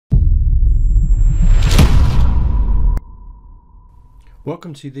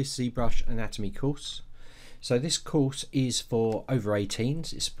Welcome to this ZBrush anatomy course. So this course is for over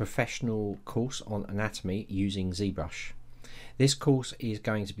 18s. It's a professional course on anatomy using ZBrush. This course is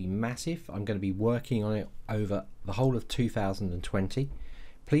going to be massive. I'm going to be working on it over the whole of 2020.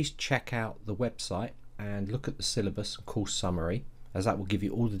 Please check out the website and look at the syllabus and course summary, as that will give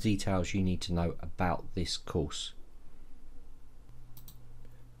you all the details you need to know about this course.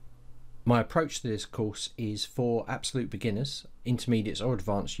 My approach to this course is for absolute beginners. Intermediates or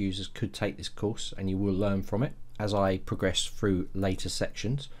advanced users could take this course and you will learn from it as I progress through later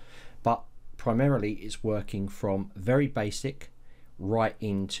sections, but primarily it's working from very basic right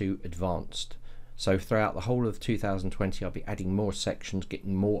into advanced. So throughout the whole of 2020 I'll be adding more sections,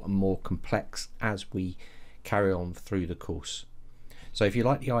 getting more and more complex as we carry on through the course. So if you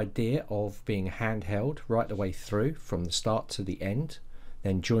like the idea of being handheld right the way through from the start to the end,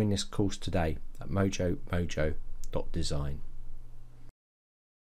 then join this course today at mojomojo.design.